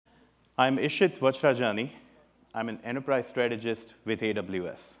I'm Ishit Vachrajani. I'm an enterprise strategist with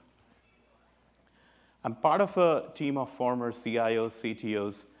AWS. I'm part of a team of former CIOs,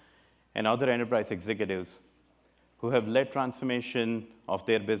 CTOs, and other enterprise executives who have led transformation of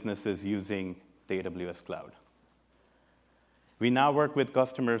their businesses using the AWS cloud. We now work with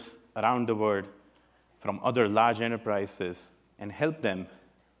customers around the world from other large enterprises and help them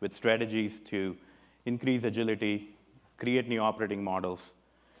with strategies to increase agility, create new operating models,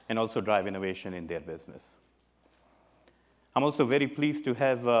 and also drive innovation in their business. I'm also very pleased to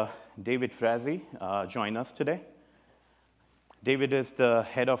have David Frazee join us today. David is the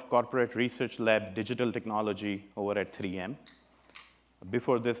head of Corporate Research Lab Digital Technology over at 3M.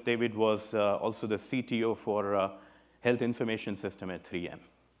 Before this, David was also the CTO for Health Information System at 3M.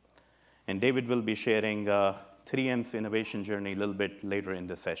 And David will be sharing 3M's innovation journey a little bit later in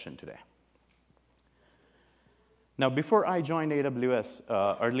the session today. Now, before I joined AWS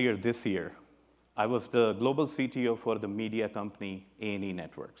earlier this year, I was the global CTO for the media company A&E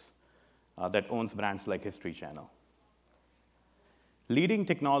Networks that owns brands like History Channel. Leading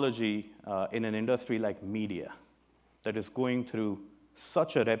technology in an industry like media that is going through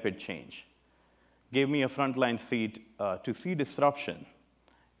such a rapid change gave me a frontline seat to see disruption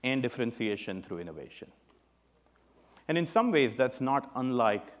and differentiation through innovation. And in some ways, that's not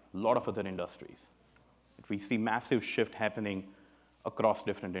unlike a lot of other industries. We see massive shift happening across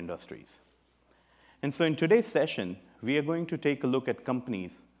different industries. And so in today's session, we are going to take a look at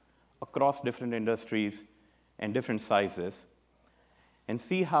companies across different industries and different sizes and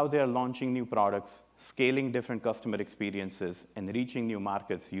see how they are launching new products, scaling different customer experiences, and reaching new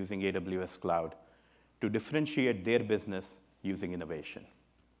markets using AWS Cloud to differentiate their business using innovation.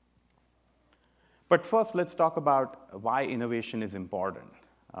 But first, let's talk about why innovation is important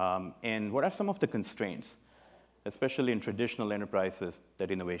and what are some of the constraints, especially in traditional enterprises,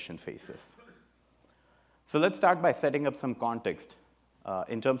 that innovation faces. So let's start by setting up some context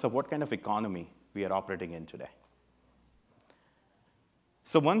in terms of what kind of economy we are operating in today.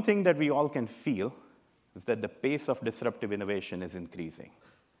 So one thing that we all can feel is that the pace of disruptive innovation is increasing.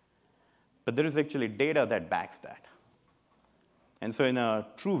 But there is actually data that backs that. And so in a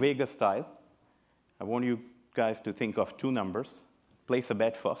true Vegas style, I want you guys to think of two numbers. Place a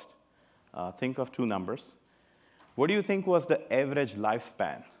bet first. Think of two numbers. What do you think was the average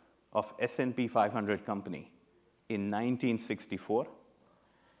lifespan of S&P 500 company in 1964?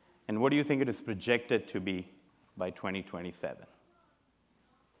 And what do you think it is projected to be by 2027?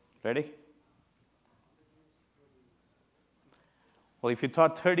 Ready? Well, if you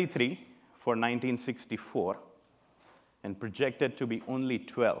thought 33 for 1964 and projected to be only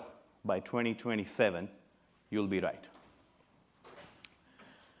 12 by 2027, you'll be right.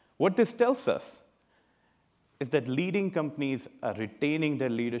 What this tells us is that leading companies are retaining their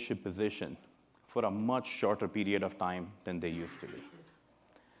leadership position for a much shorter period of time than they used to be.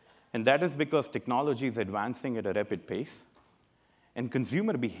 And that is because technology is advancing at a rapid pace, and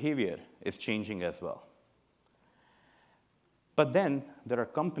consumer behavior is changing as well. But then there are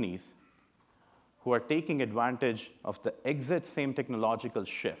companies who are taking advantage of the exact same technological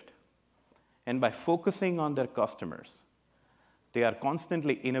shift. And by focusing on their customers, they are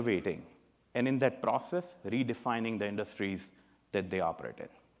constantly innovating, and in that process, redefining the industries that they operate in.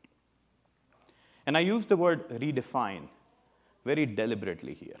 And I use the word redefine very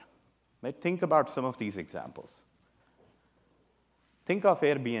deliberately here. Right? Think about some of these examples. Think of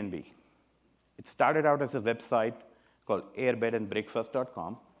Airbnb. It started out as a website called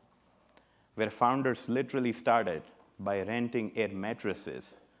airbedandbreakfast.com, where founders literally started by renting air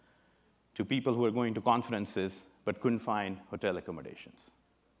mattresses to people who were going to conferences but couldn't find hotel accommodations.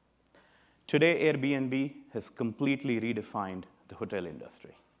 Today, Airbnb has completely redefined the hotel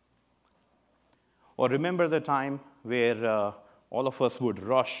industry. Or remember the time where all of us would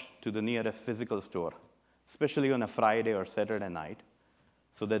rush to the nearest physical store, especially on a Friday or Saturday night,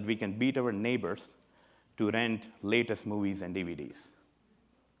 so that we can beat our neighbors to rent latest movies and DVDs.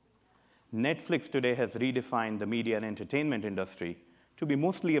 Netflix today has redefined the media and entertainment industry to be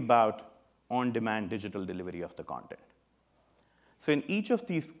mostly about on-demand digital delivery of the content. So in each of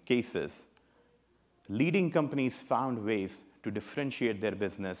these cases, leading companies found ways to differentiate their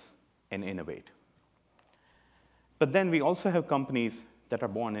business and innovate. But then we also have companies that are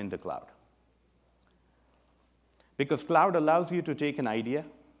born in the cloud. Because cloud allows you to take an idea,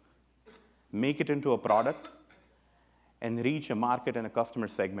 make it into a product, and reach a market and a customer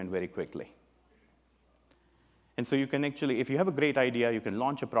segment very quickly. And so you can actually, if you have a great idea, you can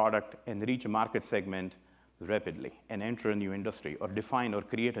launch a product and reach a market segment rapidly and enter a new industry or define or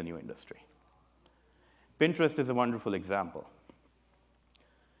create a new industry. Pinterest is a wonderful example.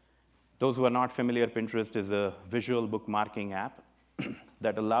 Those who are not familiar, Pinterest is a visual bookmarking app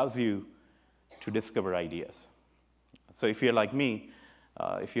that allows you to discover ideas. So if you're like me,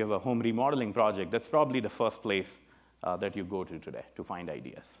 if you have a home remodeling project, that's probably the first place that you go to today to find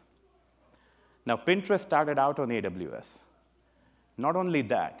ideas. Now, Pinterest started out on AWS. Not only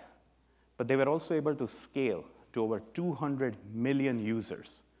that, but they were also able to scale to over 200 million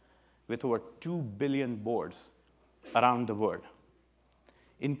users with over 2 billion boards around the world,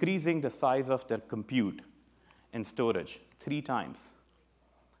 increasing the size of their compute and storage 3 times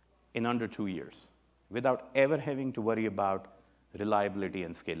in under 2 years, without ever having to worry about reliability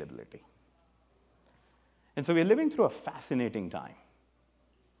and scalability. And so we're living through a fascinating time.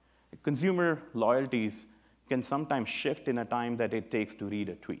 Consumer loyalties can sometimes shift in a time that it takes to read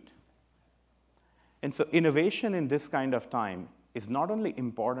a tweet. And so innovation in this kind of time is not only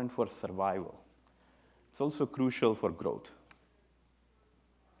important for survival, it's also crucial for growth.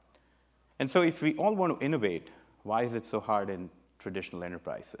 And so if we all want to innovate, why is it so hard in traditional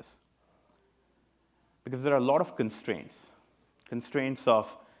enterprises? Because there are a lot of constraints. Constraints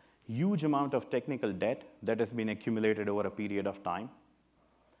of huge amount of technical debt that has been accumulated over a period of time,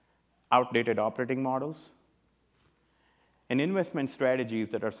 outdated operating models, and investment strategies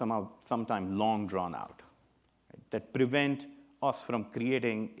that are sometimes long drawn out, right, that prevent us from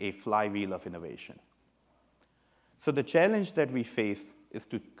creating a flywheel of innovation. So the challenge that we face is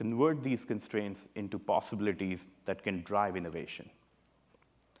to convert these constraints into possibilities that can drive innovation.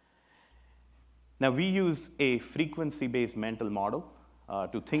 Now, we use a frequency-based mental model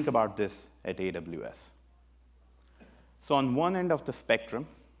to think about this at AWS. So on one end of the spectrum,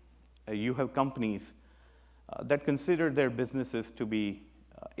 you have companies that consider their businesses to be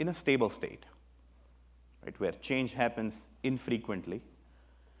in a stable state, right, where change happens infrequently.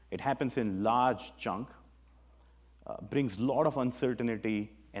 It happens in large chunk, brings a lot of uncertainty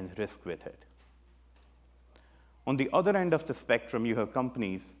and risk with it. On the other end of the spectrum, you have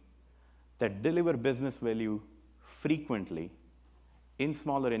companies that deliver business value frequently in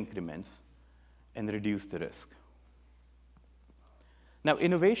smaller increments and reduce the risk. Now,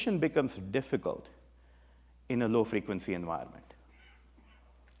 innovation becomes difficult in a low-frequency environment.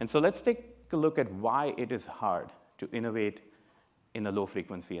 And so let's take a look at why it is hard to innovate in a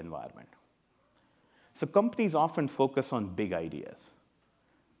low-frequency environment. So companies often focus on big ideas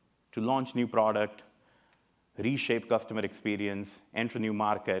to launch new product, reshape customer experience, enter new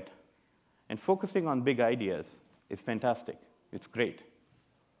market. And focusing on big ideas is fantastic. It's great.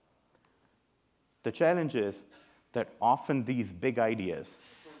 The challenge is that often these big ideas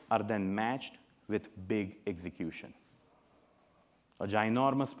are then matched with big execution. A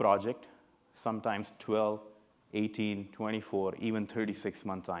ginormous project, sometimes 12, 18, 24, even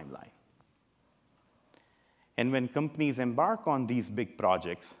 36-month timeline. And when companies embark on these big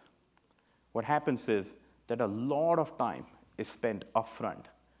projects, what happens is that a lot of time is spent upfront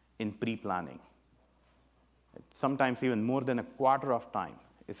in pre-planning. Sometimes even more than a quarter of time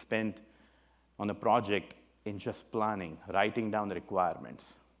is spent on a project in just planning, writing down the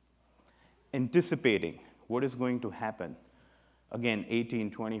requirements, anticipating what is going to happen, again,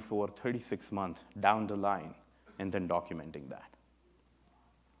 18, 24, 36 months down the line, and then documenting that.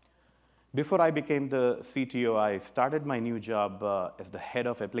 Before I became the CTO, I started my new job as the head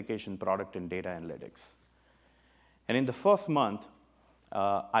of application product and data analytics. And in the first month,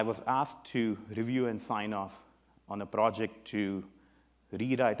 I was asked to review and sign off on a project to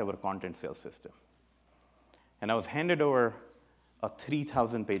rewrite our content sales system. And I was handed over a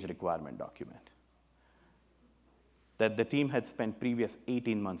 3,000-page requirement document that the team had spent previous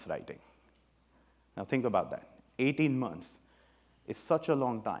 18 months writing. Now think about that. 18 months is such a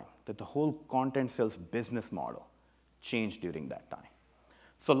long time that the whole content sales business model changed during that time.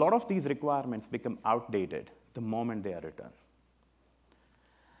 So a lot of these requirements become outdated the moment they are returned.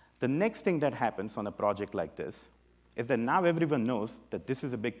 The next thing that happens on a project like this is that now everyone knows that this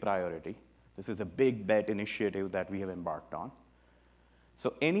is a big priority. This is a big bet initiative that we have embarked on.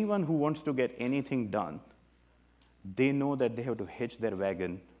 So anyone who wants to get anything done, they know that they have to hitch their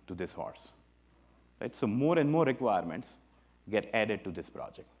wagon to this horse. Right? So more and more requirements get added to this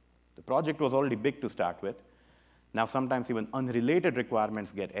project. The project was already big to start with. Now sometimes even unrelated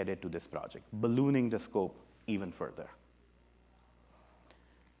requirements get added to this project, ballooning the scope even further.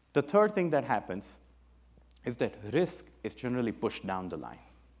 The third thing that happens is that risk is generally pushed down the line.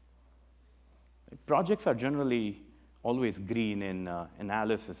 Projects are generally always green in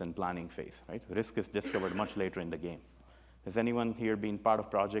analysis and planning phase, right? Risk is discovered much later in the game. Has anyone here been part of a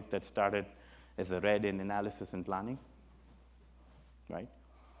project that started as a red in analysis and planning? Right?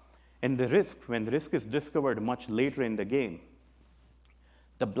 And the risk, when risk is discovered much later in the game,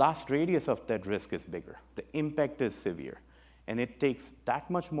 the blast radius of that risk is bigger, the impact is severe, and it takes that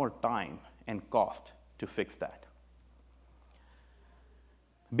much more time and cost to fix that.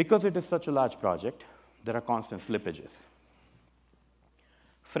 Because it is such a large project, there are constant slippages.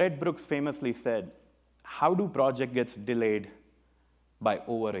 Fred Brooks famously said, how do projects get delayed by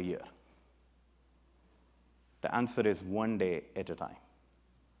over a year? The answer is 1 day at a time.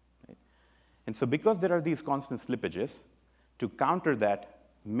 Right? And so because there are these constant slippages, to counter that,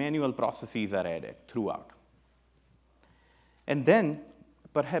 manual processes are added throughout. And then,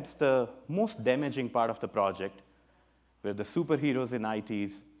 perhaps the most damaging part of the project, where the superheroes in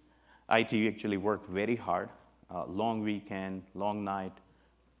IT actually work very hard, long weekend, long night,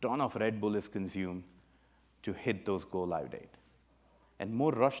 ton of Red Bull is consumed to hit those go-live date. And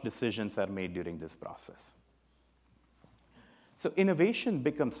more rush decisions are made during this process. So innovation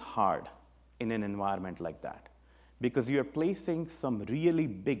becomes hard in an environment like that, because you're placing some really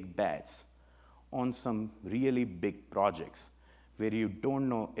big bets on some really big projects where you don't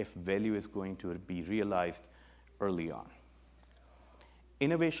know if value is going to be realized early on.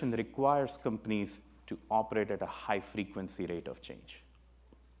 Innovation requires companies to operate at a high frequency rate of change.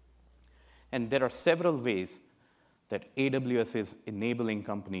 And there are several ways that AWS is enabling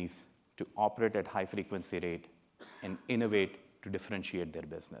companies to operate at high frequency rate and innovate to differentiate their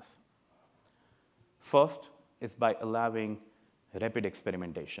business. First is by allowing rapid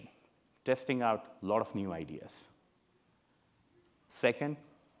experimentation, testing out a lot of new ideas. Second,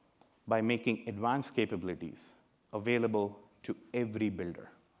 by making advanced capabilities available to every builder.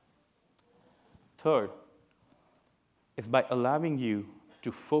 Third is by allowing you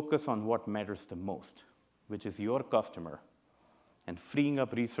to focus on what matters the most, which is your customer, and freeing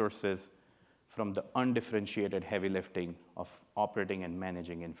up resources from the undifferentiated heavy lifting of operating and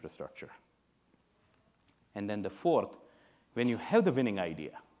managing infrastructure. And then the fourth, when you have the winning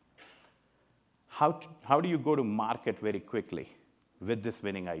idea, how do you go to market very quickly with this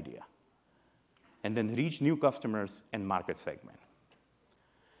winning idea? And then reach new customers and market segment.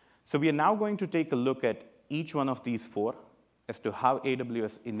 So we are now going to take a look at each one of these four as to how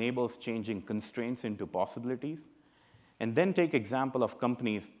AWS enables changing constraints into possibilities, and then take example of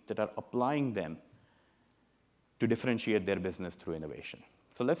companies that are applying them to differentiate their business through innovation.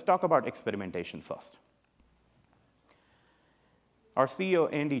 So let's talk about experimentation first. Our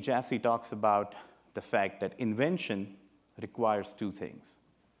CEO, Andy Jassy, talks about the fact that invention requires two things.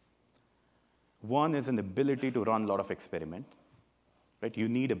 One is an ability to run a lot of experiments. Right? You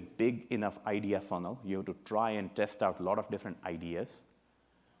need a big enough idea funnel. You have to try and test out a lot of different ideas.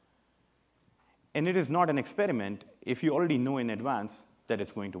 And it is not an experiment if you already know in advance that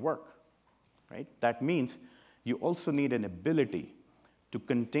it's going to work. Right? That means you also need an ability to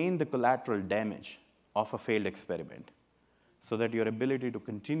contain the collateral damage of a failed experiment so that your ability to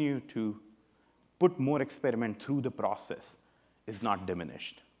continue to put more experiment through the process is not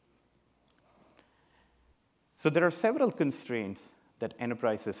diminished. So there are several constraints that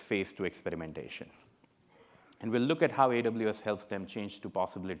enterprises face to experimentation. And we'll look at how AWS helps them change to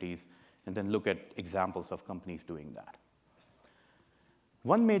possibilities, and then look at examples of companies doing that.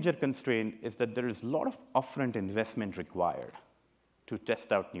 One major constraint is that there is a lot of upfront investment required to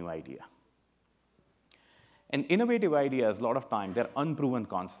test out new idea. And innovative ideas, a lot of time, they're unproven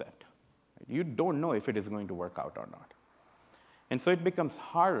concept. You don't know if it is going to work out or not. And so it becomes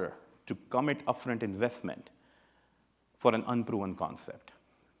harder to commit upfront investment for an unproven concept.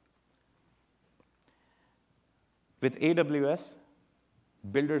 With AWS,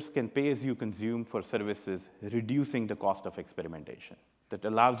 builders can pay as you consume for services, reducing the cost of experimentation. That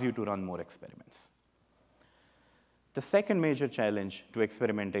allows you to run more experiments. The second major challenge to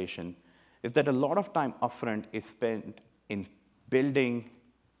experimentation is that a lot of time upfront is spent in building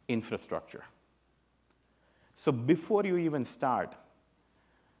infrastructure. So before you even start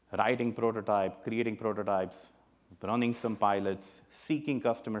writing prototype, creating prototypes, running some pilots, seeking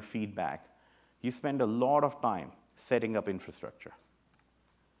customer feedback, you spend a lot of time setting up infrastructure.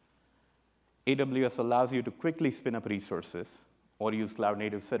 AWS allows you to quickly spin up resources or use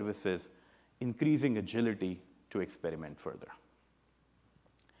cloud-native services, increasing agility to experiment further.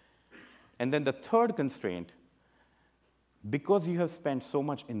 And then the third constraint, because you have spent so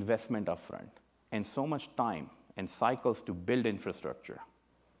much investment upfront and so much time and cycles to build infrastructure,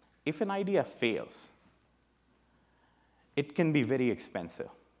 if an idea fails, it can be very expensive.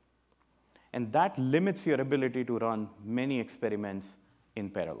 And that limits your ability to run many experiments in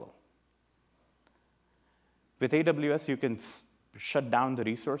parallel. With AWS, you can shut down the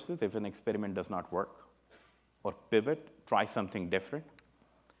resources if an experiment does not work, or pivot, try something different,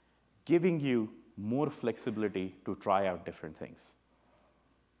 giving you more flexibility to try out different things.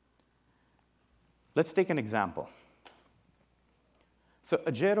 Let's take an example. So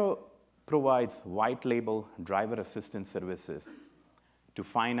Agero provides white label driver assistance services to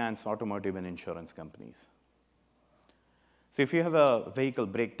finance, automotive, and insurance companies. So if you have a vehicle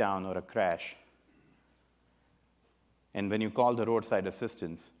breakdown or a crash, and when you call the roadside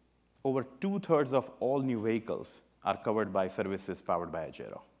assistance, over 2/3 of all new vehicles are covered by services powered by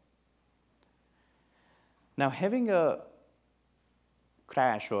Agero. Now, having a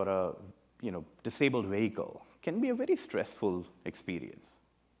crash or a disabled vehicle can be a very stressful experience.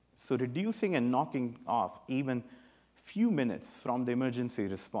 So reducing and knocking off even few minutes from the emergency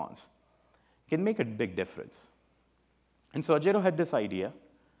response can make a big difference. And so Agero had this idea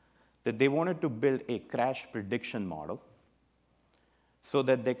that they wanted to build a crash prediction model so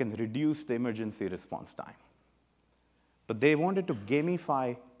that they can reduce the emergency response time. But they wanted to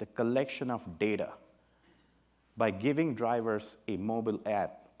gamify the collection of data by giving drivers a mobile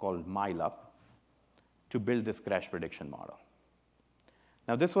app called MileUp to build this crash prediction model.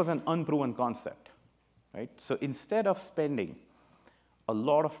 Now, this was an unproven concept, right? So instead of spending a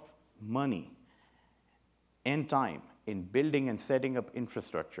lot of money and time in building and setting up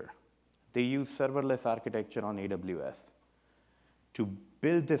infrastructure, they used serverless architecture on AWS to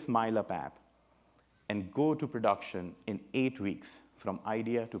build this MileUp app and go to production in 8 weeks from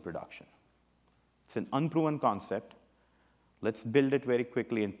idea to production. It's an unproven concept. Let's build it very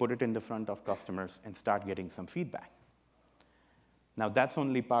quickly and put it in the front of customers and start getting some feedback. Now, that's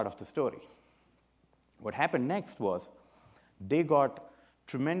only part of the story. What happened next was they got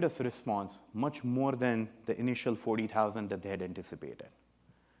tremendous response, much more than the initial 40,000 that they had anticipated.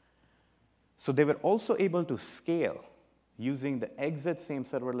 So they were also able to scale using the exact same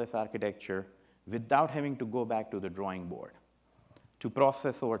serverless architecture without having to go back to the drawing board to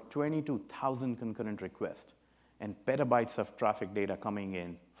process over 22,000 concurrent requests and petabytes of traffic data coming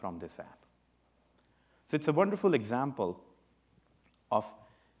in from this app. So it's a wonderful example of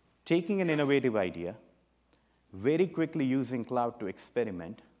taking an innovative idea, very quickly using cloud to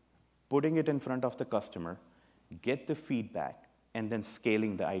experiment, putting it in front of the customer, get the feedback, and then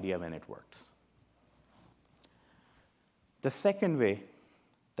scaling the idea when it works. The second way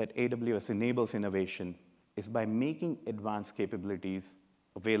that AWS enables innovation is by making advanced capabilities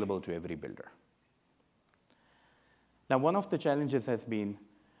available to every builder. Now, one of the challenges has been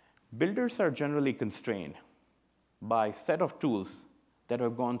builders are generally constrained by a set of tools that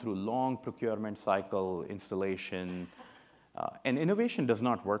have gone through long procurement cycle, installation, and innovation does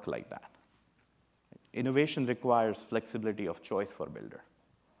not work like that. Innovation requires flexibility of choice for builder.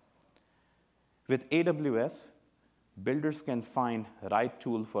 With AWS, builders can find the right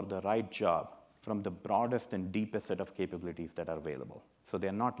tool for the right job from the broadest and deepest set of capabilities that are available. So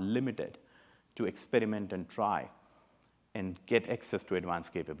they're not limited to experiment and try and get access to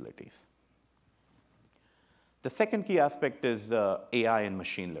advanced capabilities. The second key aspect is AI and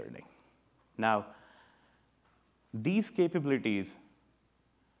machine learning. Now, these capabilities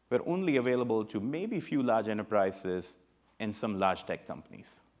were only available to maybe a few large enterprises and some large tech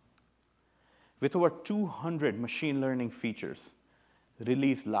companies. With over 200 machine learning features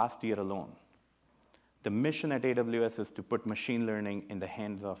released last year alone, the mission at AWS is to put machine learning in the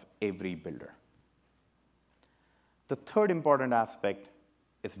hands of every builder. The third important aspect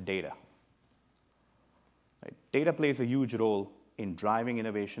is data. Right? Data plays a huge role in driving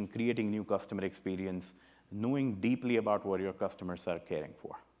innovation, creating new customer experience, knowing deeply about what your customers are caring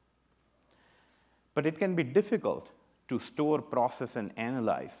for. But it can be difficult to store, process, and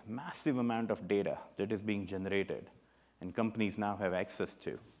analyze massive amount of data that is being generated, and companies now have access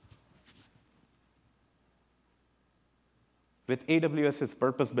to. With AWS's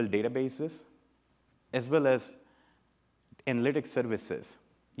purpose-built databases, as well as analytics services,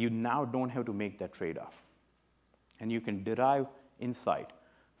 you now don't have to make that trade-off. And you can derive insight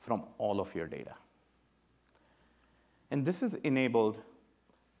from all of your data. And this is enabled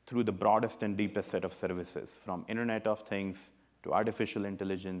through the broadest and deepest set of services, from Internet of Things to artificial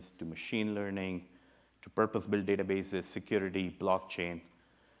intelligence to machine learning to purpose-built databases, security, blockchain.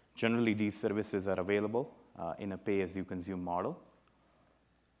 Generally, these services are available in a pay-as-you-consume model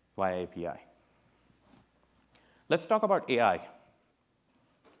via API. Let's talk about AI.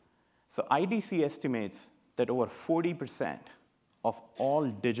 So IDC estimates that over 40% of all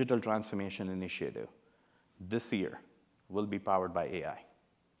digital transformation initiative this year will be powered by AI.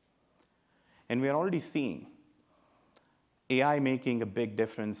 And we are already seeing AI making a big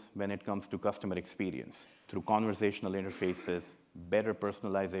difference when it comes to customer experience through conversational interfaces, better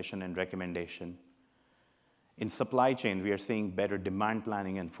personalization and recommendation. In supply chain, we are seeing better demand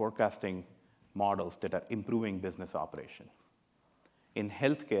planning and forecasting models that are improving business operation. In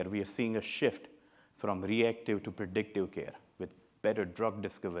healthcare, we are seeing a shift from reactive to predictive care with better drug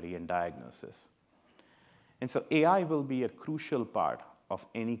discovery and diagnosis. And so AI will be a crucial part of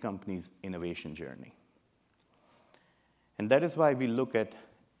any company's innovation journey. And that is why we look at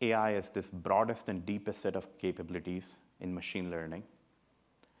AI as this broadest and deepest set of capabilities in machine learning.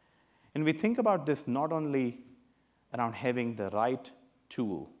 And we think about this not only around having the right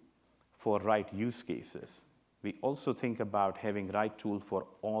tool for right use cases, we also think about having right tool for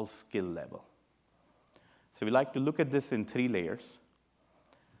all skill level. So we like to look at this in 3 layers.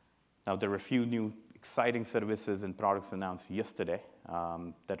 Now, there are a few new exciting services and products announced yesterday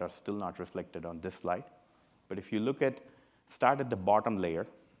that are still not reflected on this slide. But if you start at the bottom layer,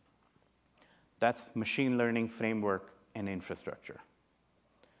 that's machine learning framework and infrastructure.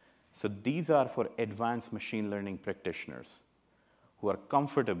 So these are for advanced machine learning practitioners who are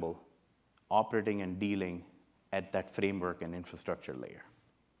comfortable operating and dealing at that framework and infrastructure layer.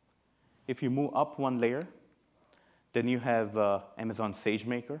 If you move up 1 layer, then you have Amazon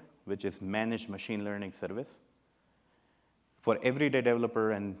SageMaker, which is managed machine learning service. For everyday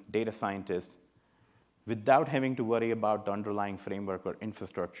developer and data scientist, without having to worry about the underlying framework or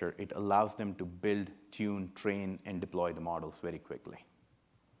infrastructure, it allows them to build, tune, train, and deploy the models very quickly.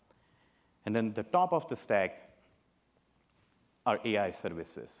 And then the top of the stack are AI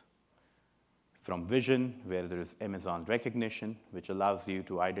services. From Vision, where there is Amazon Rekognition, which allows you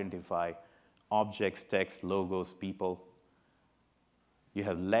to identify objects, text, logos, people. You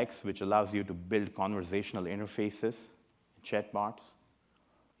have Lex, which allows you to build conversational interfaces, chatbots.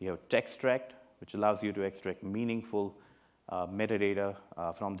 You have Textract, which allows you to extract meaningful metadata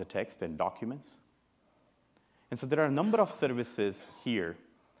from the text and documents. And so there are a number of services here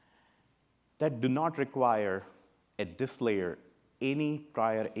that do not require, at this layer, any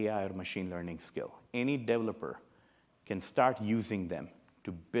prior AI or machine learning skill. Any developer can start using them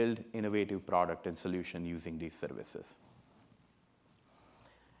to build innovative product and solution using these services.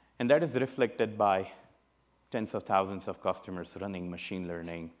 And that is reflected by tens of thousands of customers running machine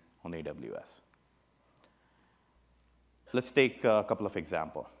learning on AWS. Let's take a couple of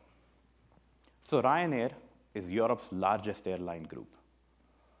examples. So Ryanair is Europe's largest airline group.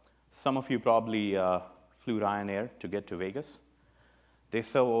 Some of you probably flew Ryanair to get to Vegas. They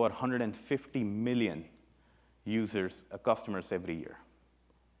serve over 150 million customers every year.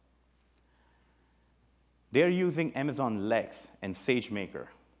 They're using Amazon Lex and SageMaker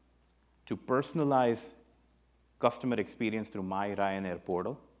to personalize customer experience through My Ryanair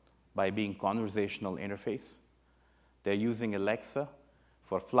portal by being conversational interface. They're using Alexa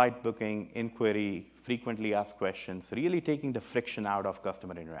for flight booking, inquiry, frequently asked questions, really taking the friction out of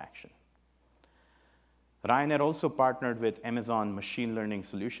customer interaction. Ryanair also partnered with Amazon Machine Learning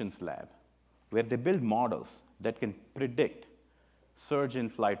Solutions Lab, where they build models that can predict surge in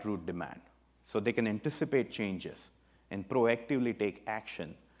flight route demand. So they can anticipate changes and proactively take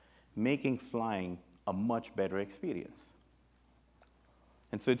action, making flying a much better experience.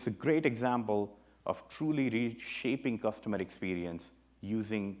 And so it's a great example of truly reshaping customer experience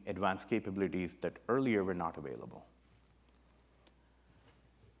using advanced capabilities that earlier were not available.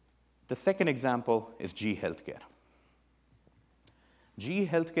 The second example is GE Healthcare. GE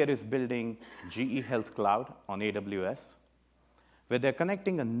Healthcare is building GE Health Cloud on AWS, where they're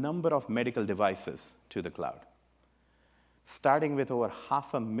connecting a number of medical devices to the cloud, starting with over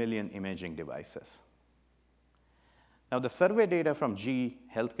 500,000 imaging devices. Now, the survey data from GE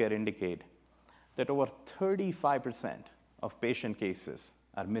Healthcare indicate that over 35% of patient cases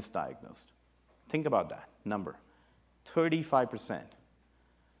are misdiagnosed. Think about that number, 35%.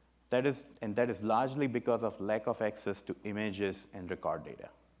 That is largely because of lack of access to images and record data.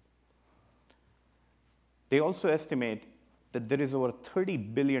 They also estimate that there is over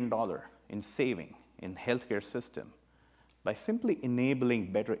 $30 billion in saving in healthcare system by simply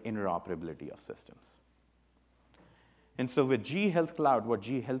enabling better interoperability of systems. And so with GE Health Cloud, what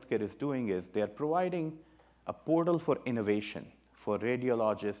GE Healthcare is doing is they are providing a portal for innovation for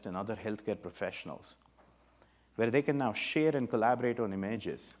radiologists and other healthcare professionals, where they can now share and collaborate on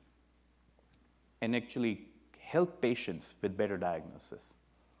images and actually help patients with better diagnosis.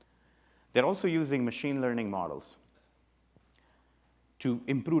 They're also using machine learning models to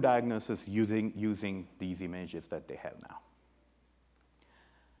improve diagnosis using these images that they have now.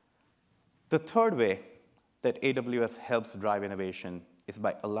 The third way that AWS helps drive innovation is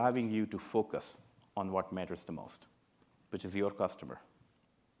by allowing you to focus on what matters the most, which is your customer.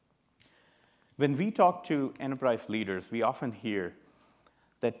 When we talk to enterprise leaders, we often hear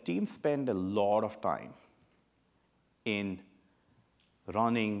that teams spend a lot of time in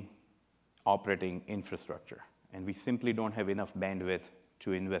running, operating infrastructure, and we simply don't have enough bandwidth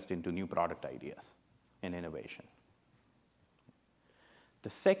to invest into new product ideas. and innovation. The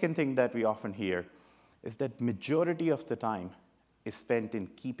second thing that we often hear is that majority of the time is spent in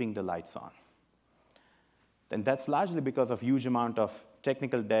keeping the lights on. And that's largely because of huge amount of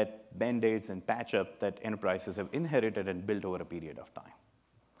technical debt, band-aids, and patch-up that enterprises have inherited and built over a period of time.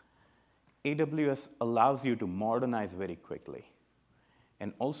 AWS allows you to modernize very quickly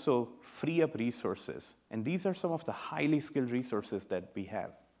and also free up resources. And these are some of the highly skilled resources that we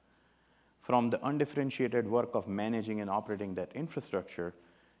have, from the undifferentiated work of managing and operating that infrastructure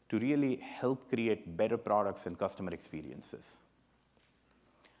to really help create better products and customer experiences.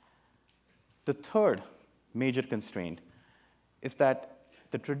 The third major constraint is that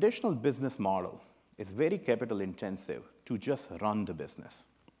the traditional business model is very capital intensive to just run the business,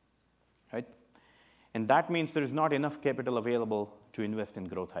 right? And that means there is not enough capital available to invest in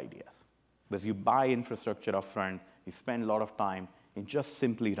growth ideas. Because you buy infrastructure upfront, you spend a lot of time in just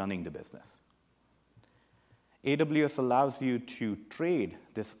simply running the business. AWS allows you to trade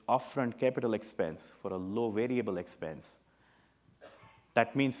this upfront capital expense for a low variable expense.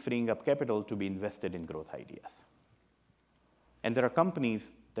 That means freeing up capital to be invested in growth ideas. And there are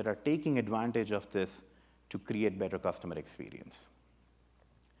companies that are taking advantage of this to create better customer experience.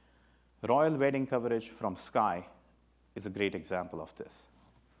 Royal Wedding Coverage from Sky is a great example of this.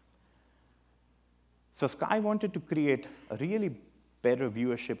 So Sky wanted to create a really better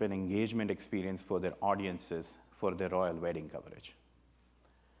viewership and engagement experience for their audiences for their royal wedding coverage.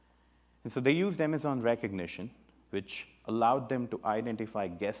 And so they used Amazon Rekognition, which allowed them to identify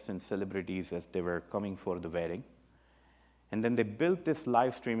guests and celebrities as they were coming for the wedding. And then they built this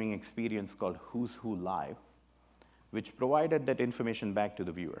live streaming experience called Who's Who Live, which provided that information back to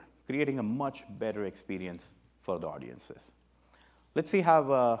the viewer, creating a much better experience for the audiences. Let's see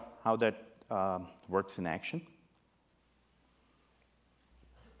how that works in action.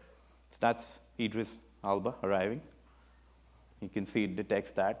 So that's Idris Elba arriving. You can see it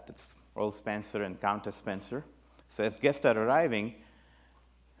detects that. It's Earl Spencer and Countess Spencer. So as guests are arriving,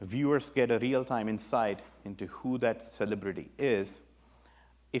 viewers get a real-time insight into who that celebrity is.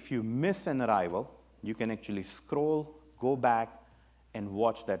 If you miss an arrival, you can actually scroll, go back, and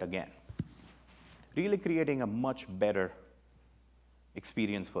watch that again, really creating a much better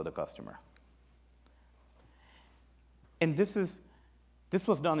experience for the customer. And this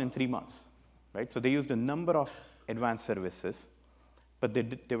was done in 3 months, right? So they used a number of advanced services, but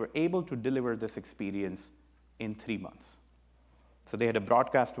they were able to deliver this experience in 3 months. So they had a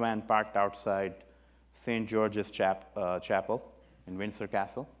broadcast van parked outside St. George's Chapel in Windsor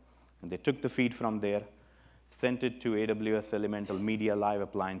Castle, and they took the feed from there, sent it to AWS Elemental Media Live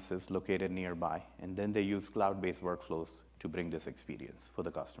appliances located nearby, and then they used cloud-based workflows to bring this experience for the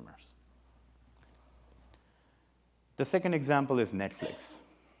customers. The second example is Netflix.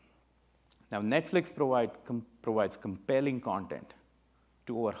 Now, Netflix provides compelling content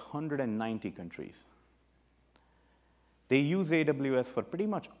to over 190 countries. They use AWS for pretty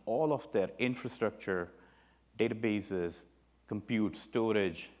much all of their infrastructure, databases, compute,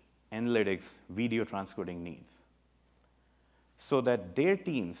 storage, analytics, video transcoding needs, so that their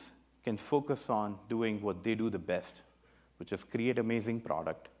teams can focus on doing what they do the best, which is create amazing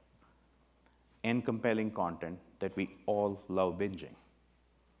product and compelling content that we all love binging.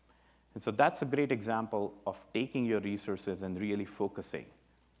 And so that's a great example of taking your resources and really focusing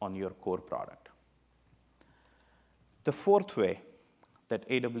on your core product. The fourth way that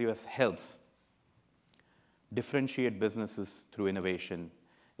AWS helps differentiate businesses through innovation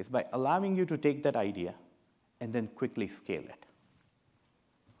is by allowing you to take that idea and then quickly scale it.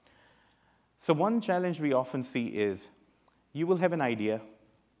 So one challenge we often see is you will have an idea,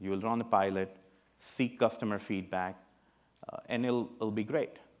 you will run a pilot, seek customer feedback, and it'll be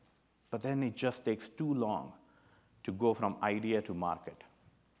great. But then it just takes too long to go from idea to market.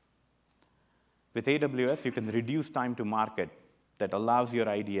 With AWS, you can reduce time to market that allows your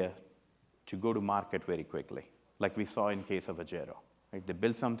idea to go to market very quickly, like we saw in case of Agero. Right? They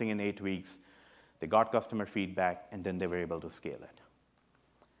built something in 8 weeks, they got customer feedback, and then they were able to scale it.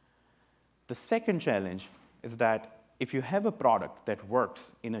 The second challenge is that if you have a product that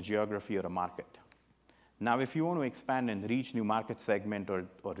works in a geography or a market, now if you want to expand and reach new market segment or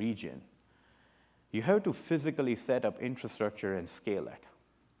region, you have to physically set up infrastructure and scale it.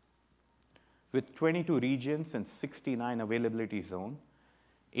 With 22 regions and 69 availability zones,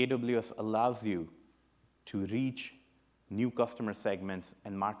 AWS allows you to reach new customer segments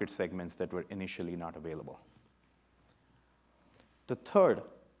and market segments that were initially not available. The third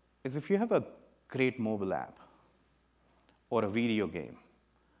is if you have a great mobile app or a video game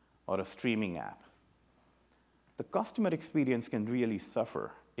or a streaming app, the customer experience can really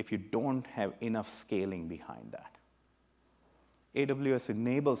suffer if you don't have enough scaling behind that. AWS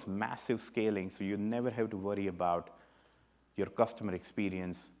enables massive scaling, so you never have to worry about your customer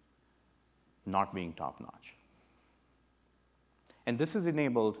experience not being top-notch. And this is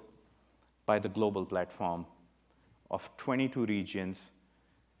enabled by the global platform of 22 regions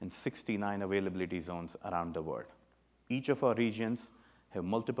and 69 availability zones around the world. Each of our regions have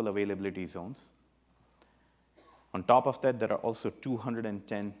multiple availability zones. On top of that, there are also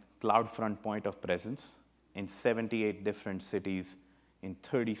 210 CloudFront point of presence in 78 different cities in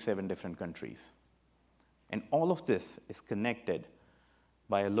 37 different countries. And all of this is connected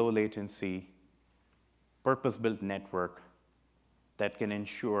by a low latency, purpose-built network that can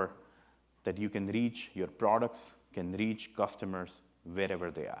ensure that you can reach your products, can reach customers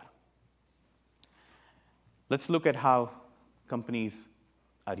wherever they are. Let's look at how companies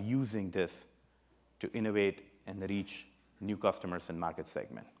are using this to innovate and reach new customers and market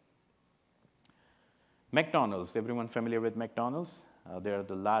segment. McDonald's, everyone familiar with McDonald's? They're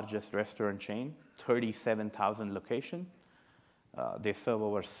the largest restaurant chain, 37,000 locations. They serve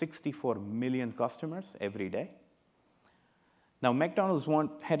over 64 million customers every day. Now, McDonald's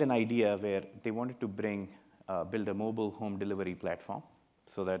had an idea where they wanted to build a mobile home delivery platform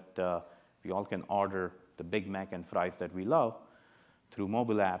so that we all can order the Big Mac and fries that we love through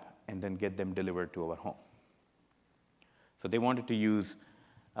mobile app and then get them delivered to our home. So they wanted to use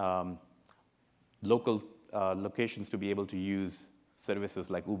local locations to be able to use services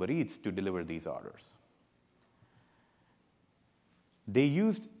like Uber Eats to deliver these orders. They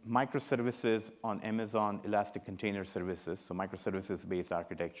used microservices on Amazon Elastic Container Services, so microservices-based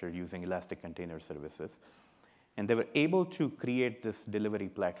architecture using Elastic Container Services. And they were able to create this delivery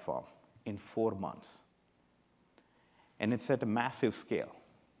platform in 4 months. And it's at a massive scale.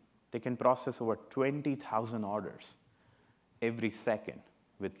 They can process over 20,000 orders every second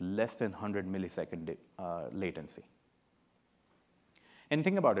with less than 100 millisecond latency. And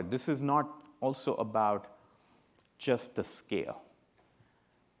think about it, this is not also about just the scale.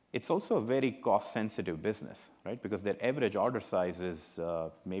 It's also a very cost-sensitive business, right? Because their average order size is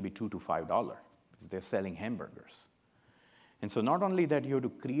maybe $2 to $5 because they're selling hamburgers. And so not only that you have to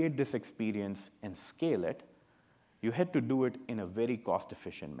create this experience and scale it, you had to do it in a very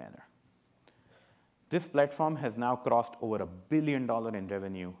cost-efficient manner. This platform has now crossed over $1 billion in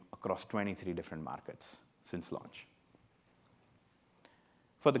revenue across 23 different markets since launch.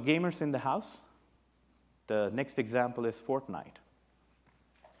 For the gamers in the house, the next example is Fortnite.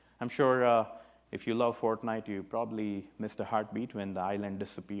 I'm sure if you love Fortnite, you probably missed a heartbeat when the island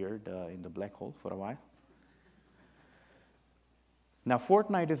disappeared in the black hole for a while. Now,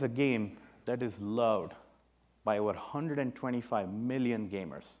 Fortnite is a game that is loved by over 125 million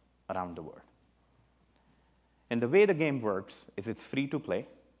gamers around the world. And the way the game works is it's free to play.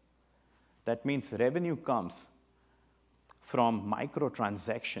 That means revenue comes from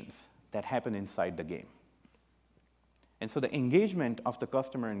microtransactions that happen inside the game. And so the engagement of the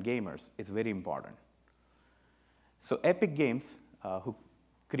customer and gamers is very important. So Epic Games,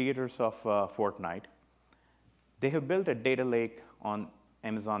 creators of Fortnite, they have built a data lake on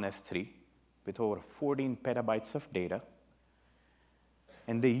Amazon S3 with over 14 petabytes of data.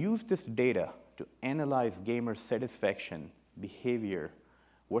 And they use this data to analyze gamer satisfaction, behavior,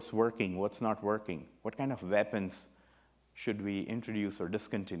 what's working, what's not working, what kind of weapons should we introduce or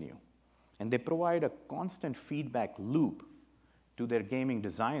discontinue. And they provide a constant feedback loop to their gaming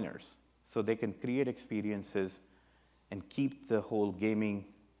designers so they can create experiences and keep the whole gaming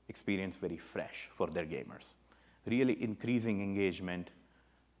experience very fresh for their gamers, really increasing engagement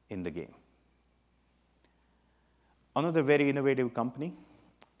in the game. Another very innovative company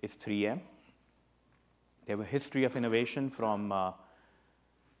is 3M. They have a history of innovation from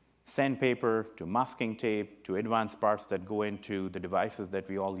sandpaper to masking tape to advanced parts that go into the devices that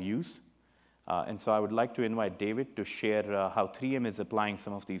we all use. And so I would like to invite David to share how 3M is applying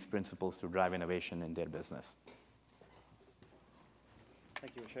some of these principles to drive innovation in their business.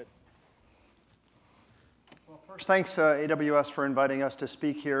 Thank you, Ashit. Well, first, thanks AWS for inviting us to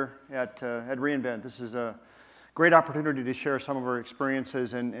speak here at reInvent. This is a great opportunity to share some of our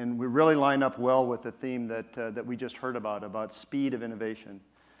experiences, and we really line up well with the theme that we just heard about speed of innovation.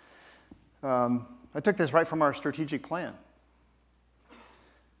 I took this right from our strategic plan.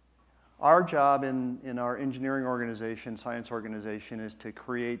 Our job in our engineering organization, science organization, is to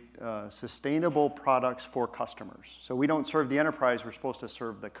create sustainable products for customers. So we don't serve the enterprise, we're supposed to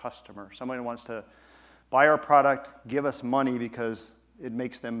serve the customer. Somebody wants to buy our product, give us money because it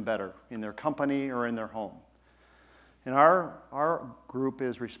makes them better in their company or in their home. And our group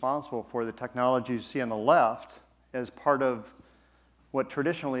is responsible for the technologies you see on the left as part of what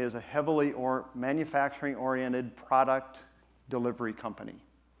traditionally is a heavily manufacturing-oriented product delivery company.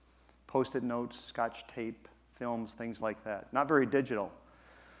 Post-it notes, Scotch tape, films, things like that. Not very digital,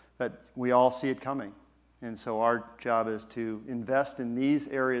 but we all see it coming. And so our job is to invest in these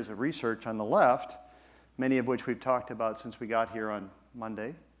areas of research on the left, many of which we've talked about since we got here on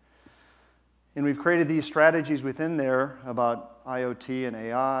Monday. And we've created these strategies within there about IoT and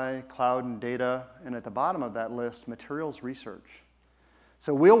AI, cloud and data, and at the bottom of that list, materials research.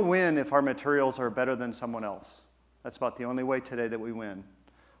 So we'll win if our materials are better than someone else. That's about the only way today that we win.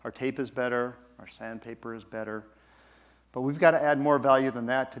 Our tape is better, our sandpaper is better, but we've got to add more value than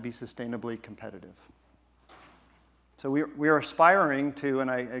that to be sustainably competitive. So we are aspiring to, and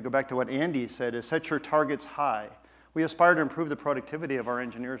I go back to what Andy said, is set your targets high. We aspire to improve the productivity of our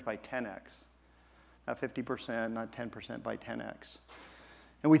engineers by 10x. Not 50%, not 10%, by 10x.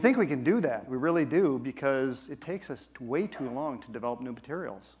 And we think we can do that. We really do, because it takes us way too long to develop new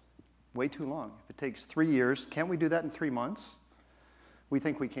materials. Way too long. If it takes 3 years, can't we do that in 3 months? We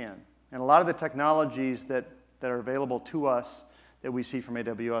think we can. And a lot of the technologies that are available to us that we see from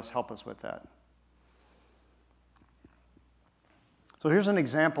AWS help us with that. So here's an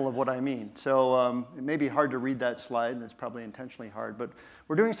example of what I mean. So it may be hard to read that slide, and it's probably intentionally hard, but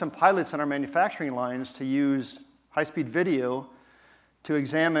we're doing some pilots on our manufacturing lines to use high-speed video to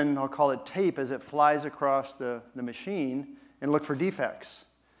examine, I'll call it tape, as it flies across the machine and look for defects.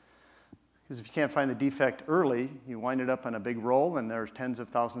 Because if you can't find the defect early, you wind it up on a big roll, and there's tens of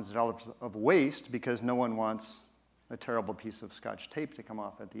thousands of dollars of waste because no one wants a terrible piece of Scotch tape to come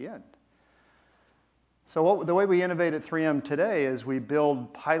off at the end. So the way we innovate at 3M today is we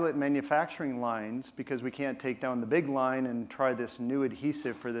build pilot manufacturing lines, because we can't take down the big line and try this new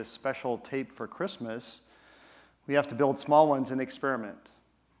adhesive for this special tape for Christmas. We have to build small ones and experiment.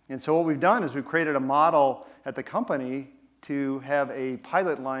 And so what we've done is we've created a model at the company to have a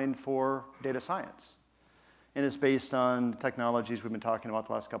pilot line for data science. And it's based on the technologies we've been talking about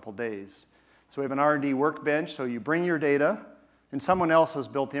the last couple of days. So we have an R&D workbench, so you bring your data, and someone else has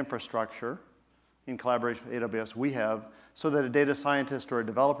built the infrastructure in collaboration with AWS we have, so that a data scientist or a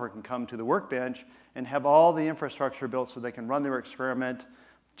developer can come to the workbench and have all the infrastructure built so they can run their experiment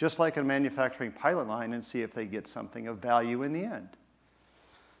just like a manufacturing pilot line and see if they get something of value in the end.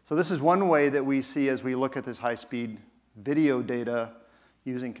 So this is one way that we see as we look at this high-speed video data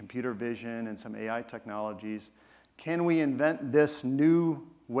using computer vision and some AI technologies. Can we invent this new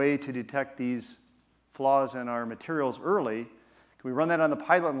way to detect these flaws in our materials early? Can we run that on the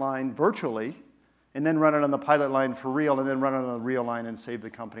pilot line virtually, and then run it on the pilot line for real, and then run it on the real line and save the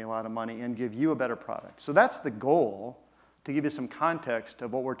company a lot of money and give you a better product? So that's the goal, to give you some context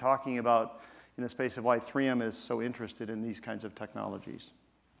of what we're talking about in the space of why 3M is so interested in these kinds of technologies.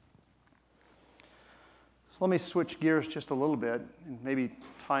 So let me switch gears just a little bit and maybe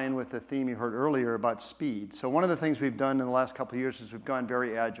tie in with the theme you heard earlier about speed. So one of the things we've done in the last couple of years is we've gone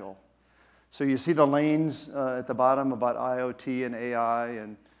very agile. So you see the lanes at the bottom about IoT and AI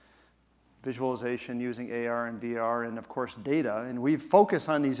and visualization using AR and VR, and of course data. And we focus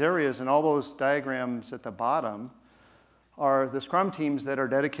on these areas, and all those diagrams at the bottom are the Scrum teams that are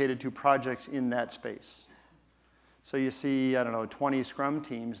dedicated to projects in that space. So you see, 20 Scrum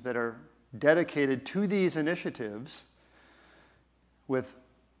teams that are dedicated to these initiatives with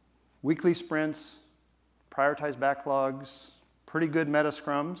weekly sprints, prioritized backlogs, pretty good meta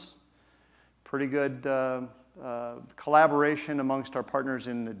scrums, pretty good collaboration amongst our partners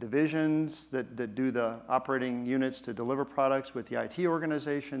in the divisions that do the operating units to deliver products with the IT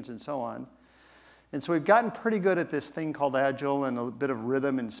organizations and so on. And so we've gotten pretty good at this thing called Agile and a bit of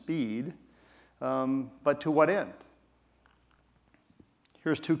rhythm and speed, but to what end?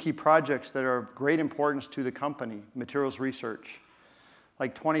 Here's 2 key projects that are of great importance to the company: materials research.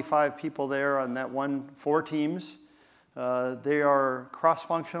 Like 25 people there on that 4 teams. They are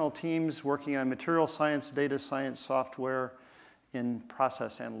cross-functional teams working on material science, data science, software, and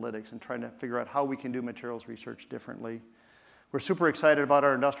process analytics, and trying to figure out how we can do materials research differently. We're super excited about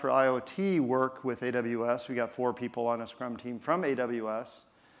our industrial IoT work with AWS. We got 4 people on a Scrum team from AWS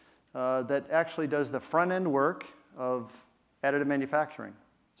that actually does the front-end work of additive manufacturing.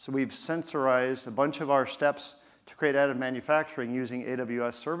 So we've sensorized a bunch of our steps to create additive manufacturing using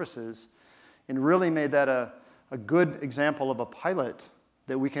AWS services, and really made that a good example of a pilot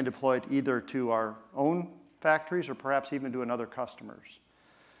that we can deploy either to our own factories or perhaps even to another customers.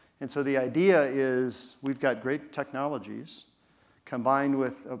 And so the idea is we've got great technologies combined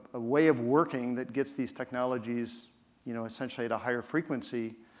with a way of working that gets these technologies, essentially at a higher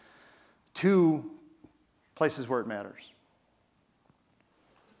frequency to places where it matters.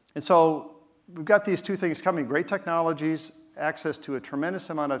 And so we've got these 2 things coming: great technologies access to a tremendous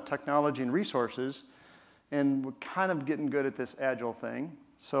amount of technology and resources, and we're kind of getting good at this agile thing.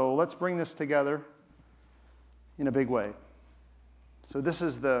 So let's bring this together in a big way. So this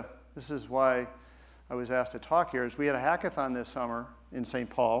is why I was asked to talk here, is we had a hackathon this summer in St.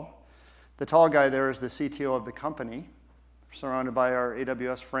 Paul. The tall guy there is the CTO of the company, surrounded by our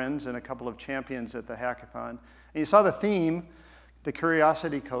AWS friends and a couple of champions at the hackathon. And you saw the theme, the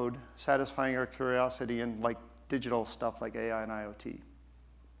curiosity code, satisfying our curiosity in like digital stuff like AI and IoT.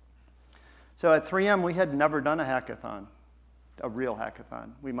 So at 3M, we had never done a hackathon, a real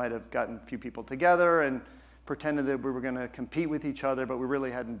hackathon. We might have gotten a few people together and pretended that we were going to compete with each other, but we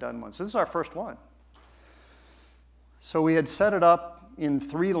really hadn't done one. So this is our first one. So we had set it up in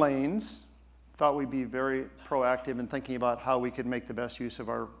 3 lanes, thought we'd be very proactive in thinking about how we could make the best use of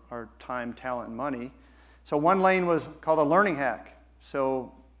our time, talent, and money. So one lane was called a learning hack.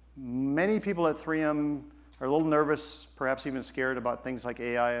 So many people at 3M are a little nervous, perhaps even scared about things like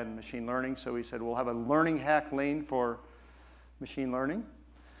AI and machine learning. So we said we'll have a learning hack lane for machine learning,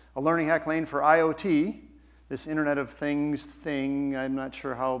 a learning hack lane for IoT, this Internet of Things thing. I'm not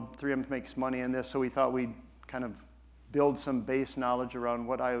sure how 3M makes money in this, so we thought we'd kind of build some base knowledge around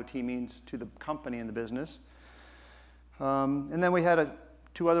what IoT means to the company and the business. And then we had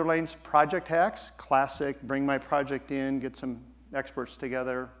 2 other lanes, project hacks, classic, bring my project in, get some experts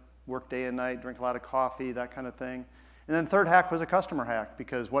together, work day and night, drink a lot of coffee, that kind of thing. And then third hack was a customer hack,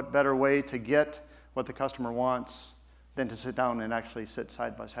 because what better way to get what the customer wants than to sit down and actually sit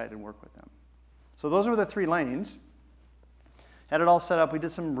side by side and work with them. So those were the 3 lanes. Had it all set up. We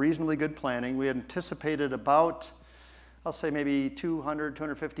did some reasonably good planning. We had anticipated about, I'll say maybe 200,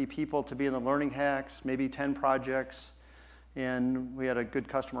 250 people to be in the learning hacks, maybe 10 projects. And we had a good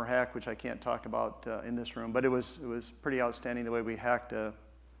customer hack, which I can't talk about in this room, but it was pretty outstanding the way we hacked a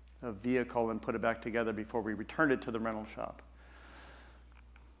vehicle and put it back together before we returned it to the rental shop.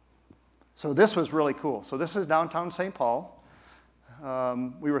 So this was really cool. So this is downtown St. Paul.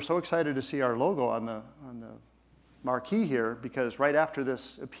 We were so excited to see our logo on the marquee here, because right after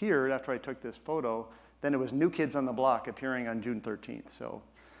this appeared, after I took this photo, then it was New Kids on the Block appearing on June 13th. So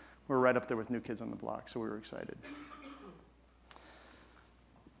we're right up there with New Kids on the Block, so we were excited.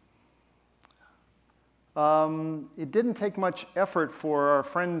 It didn't take much effort for our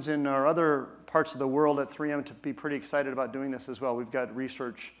friends in our other parts of the world at 3M to be pretty excited about doing this as well. We've got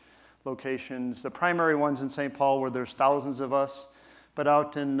research locations. The primary ones in St. Paul, where there's thousands of us. But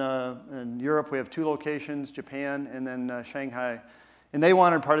out in Europe, we have 2 locations, Japan and then Shanghai. And they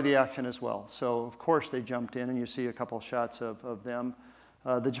wanted part of the action as well. So, of course, they jumped in, and you see a couple shots of them.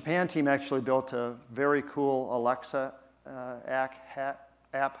 The Japan team actually built a very cool Alexa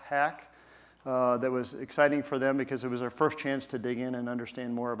app hack that was exciting for them, because it was their first chance to dig in and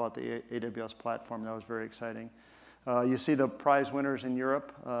understand more about the AWS platform. That was very exciting. You see the prize winners in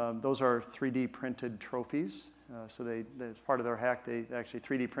Europe. Those are 3D printed trophies. So as part of their hack, they actually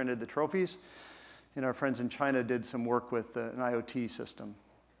 3D printed the trophies. And our friends in China did some work with an IoT system.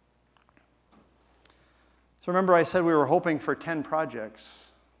 So remember I said we were hoping for 10 projects.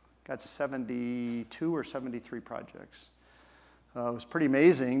 Got 72 or 73 projects. It was pretty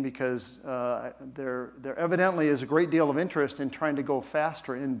amazing, because there evidently is a great deal of interest in trying to go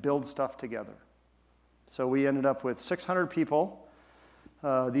faster and build stuff together. So we ended up with 600 people.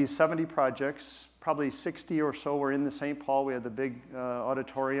 These 70 projects, probably 60 or so were in the St. Paul. We had the big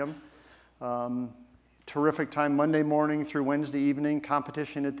auditorium. Terrific time Monday morning through Wednesday evening,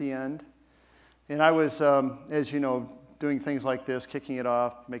 competition at the end. And I was, as you know, doing things like this, kicking it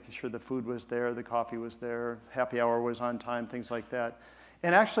off, making sure the food was there, the coffee was there, happy hour was on time, things like that.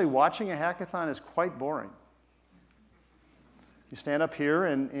 And actually watching a hackathon is quite boring. You stand up here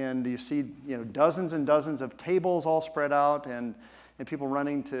and you see dozens and dozens of tables all spread out, and people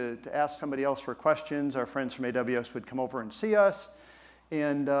running to ask somebody else for questions. Our friends from AWS would come over and see us.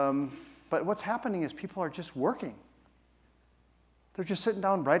 But what's happening is people are just working. They're just sitting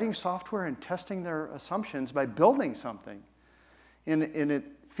down writing software and testing their assumptions by building something. And it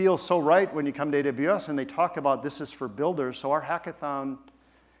feels so right when you come to AWS and they talk about this is for builders. So our hackathon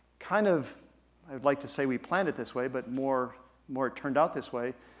kind of, I'd like to say we planned it this way, but more it turned out this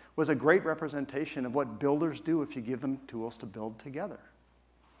way, was a great representation of what builders do if you give them tools to build together.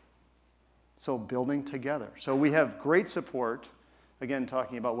 So building together. So we have great support, again,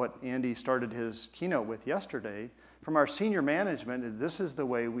 talking about what Andy started his keynote with yesterday, from our senior management. This is the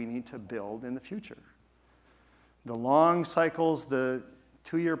way we need to build in the future. The long cycles, the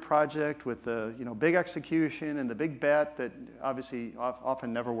 2-year project with the big execution and the big bet that obviously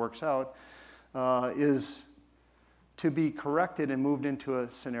often never works out, is to be corrected and moved into a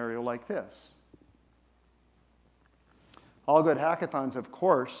scenario like this. All good hackathons, of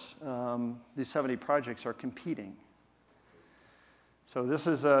course, these 70 projects are competing. So this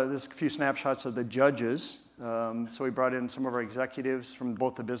is a few snapshots of the judges. So we brought in some of our executives from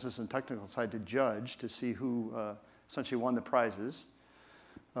both the business and technical side to judge to see who essentially won the prizes.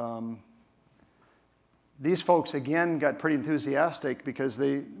 These folks, again, got pretty enthusiastic because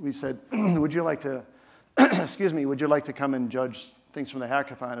we said, would you like to, excuse me, would you like to come and judge things from the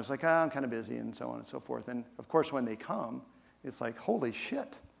hackathon? It's like, I'm kind of busy, and so on and so forth. And of course, when they come, it's like, holy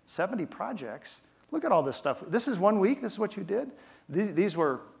shit, 70 projects. Look at all this stuff. This is 1 week? This is what you did? These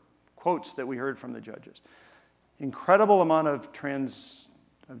were quotes that we heard from the judges. Incredible amount of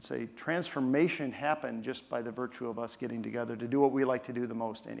I'd say transformation happened just by the virtue of us getting together to do what we like to do the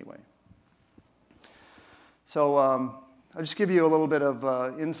most anyway. So I'll just give you a little bit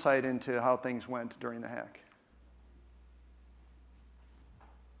of insight into how things went during the hack.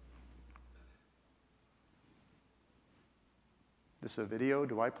 This is a video.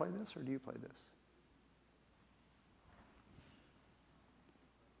 Do I play this or do you play this?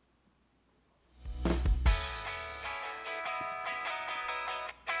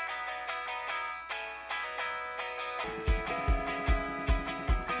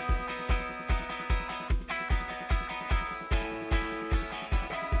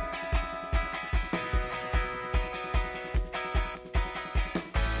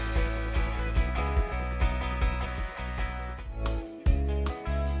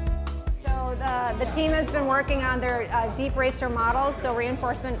 The team has been working on their deep racer models, so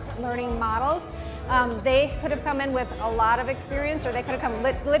reinforcement learning models. They could have come in with a lot of experience, or they could have come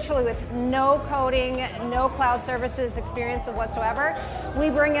literally with no coding, no cloud services experience whatsoever. We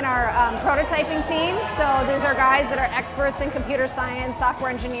bring in our prototyping team, so these are guys that are experts in computer science,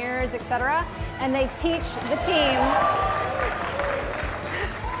 software engineers, etc., and they teach the team.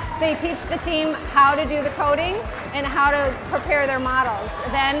 They teach the team how to do the coding and how to prepare their models.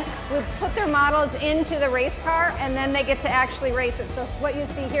 Then we put their models into the race car, and then they get to actually race it. So what you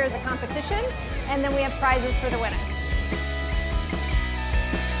see here is a competition, and then we have prizes for the winners.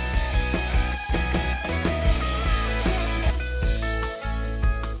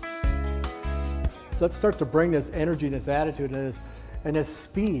 Let's start to bring this energy and this attitude and this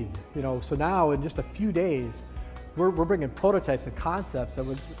speed. So now in just a few days, we're bringing prototypes and concepts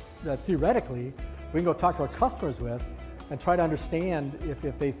that theoretically we can go talk to our customers with and try to understand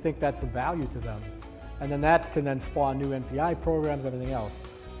if they think that's of value to them. And then that can then spawn new NPI programs, everything else.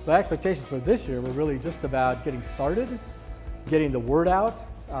 The expectations for this year were really just about getting started, getting the word out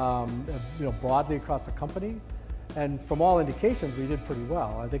broadly across the company. And from all indications, we did pretty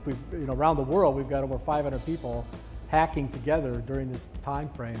well. I think we've, around the world, we've got over 500 people hacking together during this time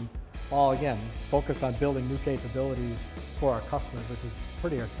frame, all again, focused on building new capabilities for our customers, which is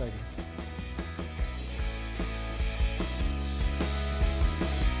pretty exciting.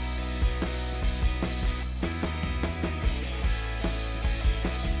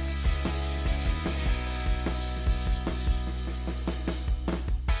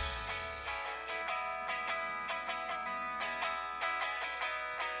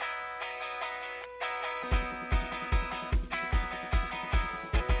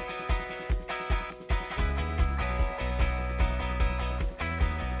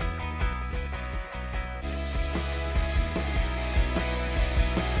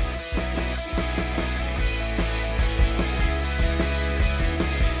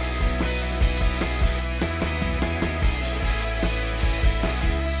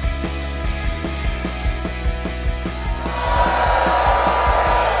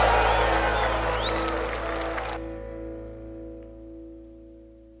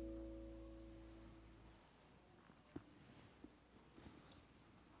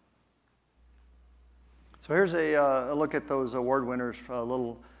 So here's a look at those award winners, a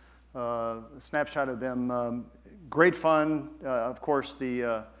little snapshot of them. Great fun. Of course,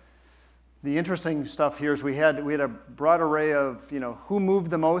 the interesting stuff here is we had a broad array of who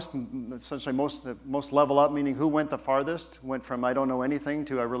moved the most, essentially most level up, meaning who went the farthest, went from I don't know anything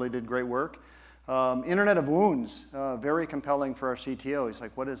to I really did great work. Internet of Wounds, very compelling for our CTO. He's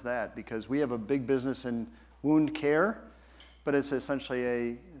like, what is that? Because we have a big business in wound care, but it's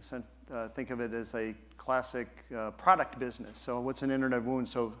essentially think of it as a classic product business. So what's an Internet of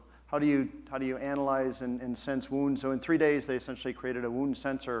Wounds? So how do you analyze and sense wounds? So in 3 days, they essentially created a wound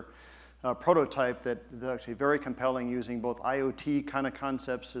sensor prototype that is actually very compelling, using both IoT kind of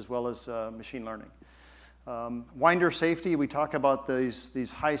concepts as well as machine learning. Winder safety, we talk about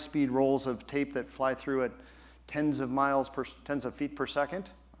these high-speed rolls of tape that fly through at tens of feet per second.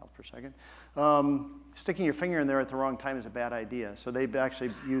 Sticking your finger in there at the wrong time is a bad idea. So they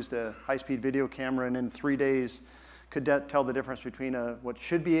actually used a high-speed video camera, and in 3 days could tell the difference between what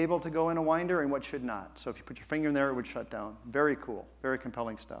should be able to go in a winder and what should not. So if you put your finger in there, it would shut down. Very cool, very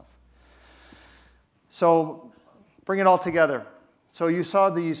compelling stuff. So bring it all together. So you saw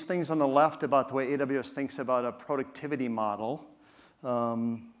these things on the left about the way AWS thinks about a productivity model,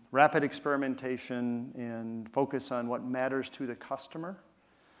 rapid experimentation, and focus on what matters to the customer.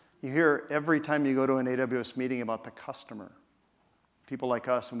 You hear every time you go to an AWS meeting about the customer. People like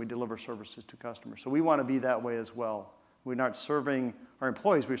us, and we deliver services to customers. So we want to be that way as well. We're not serving our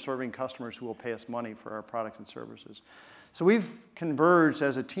employees, we're serving customers who will pay us money for our products and services. So we've converged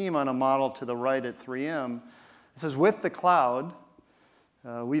as a team on a model to the right at 3M. It says with the cloud,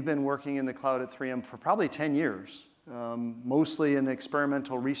 we've been working in the cloud at 3M for probably 10 years, mostly in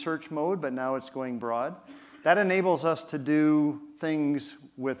experimental research mode, but now it's going broad. That enables us to do things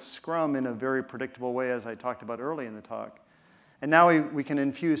with Scrum in a very predictable way, as I talked about early in the talk. And now we can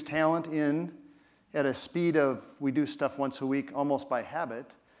infuse talent in at a speed of, we do stuff once a week almost by habit,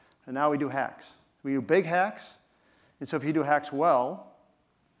 and now we do hacks. We do big hacks, and so if you do hacks well,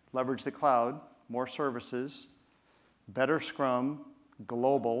 leverage the cloud, more services, better Scrum,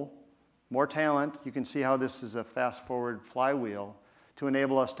 global, more talent, you can see how this is a fast-forward flywheel to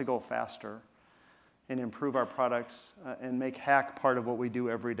enable us to go faster and improve our products and make hack part of what we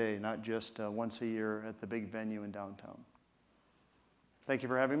do every day, not just once a year at the big venue in downtown. Thank you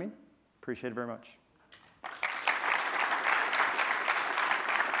for having me. Appreciate it very much.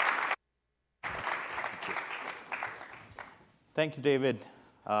 Thank you, David.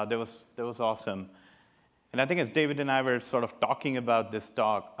 That was awesome. And I think as David and I were sort of talking about this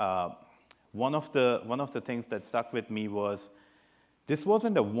talk, one of the things that stuck with me was this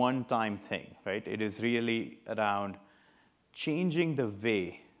wasn't a one-time thing, right? It is really around changing the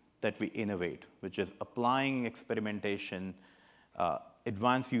way that we innovate, which is applying experimentation,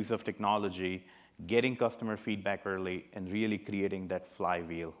 advanced use of technology, getting customer feedback early, and really creating that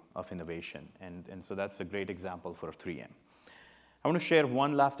flywheel of innovation. And so that's a great example for 3M. I want to share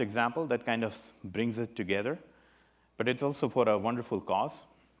one last example that kind of brings it together, but it's also for a wonderful cause.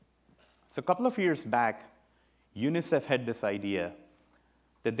 So a couple of years back, UNICEF had this idea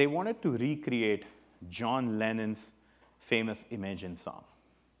that they wanted to recreate John Lennon's famous Imagine song.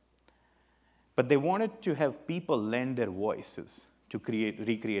 But they wanted to have people lend their voices to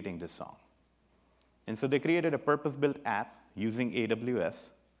recreating this song. And so they created a purpose-built app using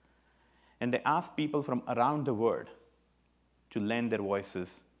AWS, and they asked people from around the world to lend their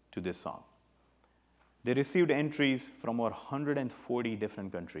voices to this song. They received entries from over 140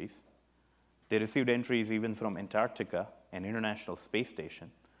 different countries. They received entries even from Antarctica and International Space Station.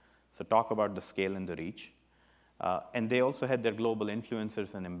 So talk about the scale and the reach. And they also had their global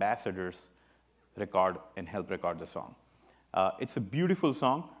influencers and ambassadors record and help record the song. It's a beautiful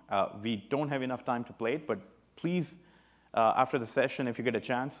song. We don't have enough time to play it, but please, after the session, if you get a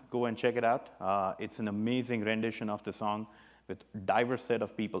chance, go and check it out. It's an amazing rendition of the song with a diverse set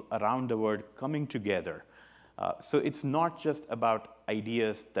of people around the world coming together. So it's not just about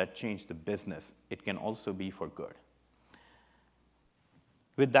ideas that change the business. It can also be for good.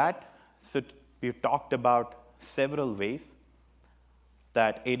 With that, so we've talked about several ways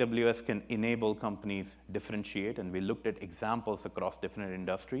that AWS can enable companies differentiate, and we looked at examples across different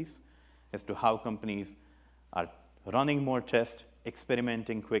industries as to how companies are running more tests,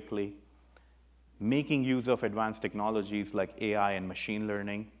 experimenting quickly, making use of advanced technologies like AI and machine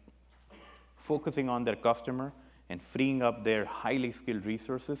learning, focusing on their customer and freeing up their highly skilled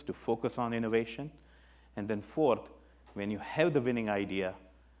resources to focus on innovation. And then fourth, when you have the winning idea,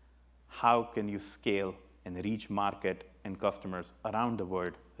 how can you scale and reach market and customers around the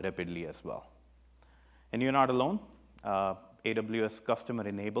world rapidly as well? And you're not alone. AWS Customer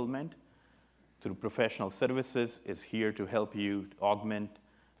Enablement through professional services is here to help you augment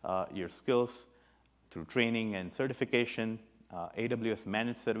your skills through training and certification. AWS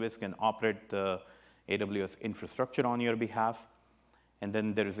Managed Service can operate the AWS infrastructure on your behalf. And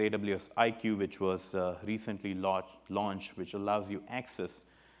then there is AWS IQ, which was recently launched, which allows you access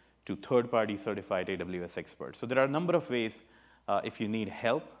to third-party certified AWS experts. So there are a number of ways, if you need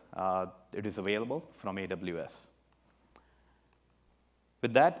help, it is available from AWS.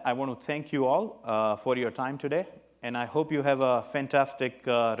 With that, I want to thank you all for your time today, and I hope you have a fantastic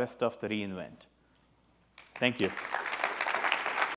rest of the reInvent. Thank you.